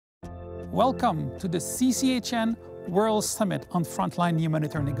Welcome to the CCHN World Summit on Frontline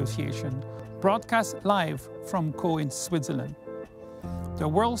Humanitarian Negotiation, broadcast live from Co in Switzerland. The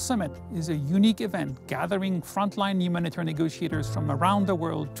World Summit is a unique event gathering frontline humanitarian negotiators from around the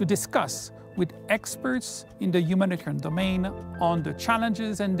world to discuss with experts in the humanitarian domain on the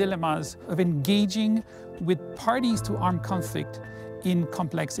challenges and dilemmas of engaging with parties to armed conflict in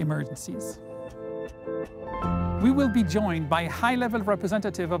complex emergencies. We will be joined by a high-level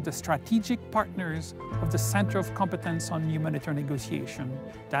representative of the strategic partners of the Centre of Competence on Humanitarian Negotiation.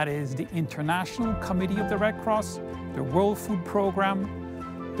 That is the International Committee of the Red Cross, the World Food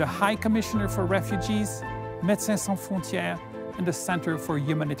Programme, the High Commissioner for Refugees, Médecins Sans Frontières, and the Centre for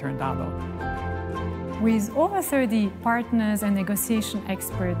Humanitarian Dialogue. With over 30 partners and negotiation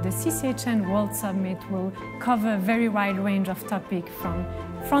experts, the CCHN World Summit will cover a very wide range of topics from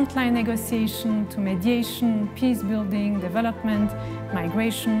frontline negotiation to mediation, peace building, development,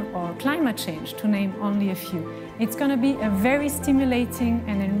 migration, or climate change, to name only a few. It's going to be a very stimulating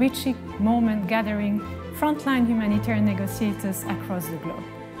and enriching moment gathering frontline humanitarian negotiators across the globe.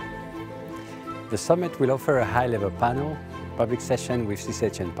 The summit will offer a high-level panel, public session with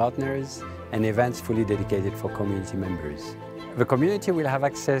CCHN partners, and events fully dedicated for community members. The community will have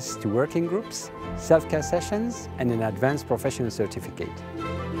access to working groups, self-care sessions, and an advanced professional certificate.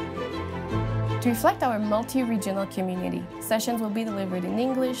 To reflect our multi-regional community, sessions will be delivered in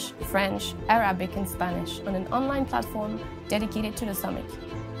English, French, Arabic, and Spanish on an online platform dedicated to the summit.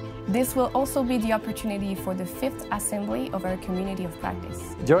 This will also be the opportunity for the 5th assembly of our community of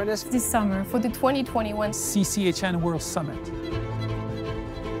practice. Join us this summer for the 2021 CCHN World Summit.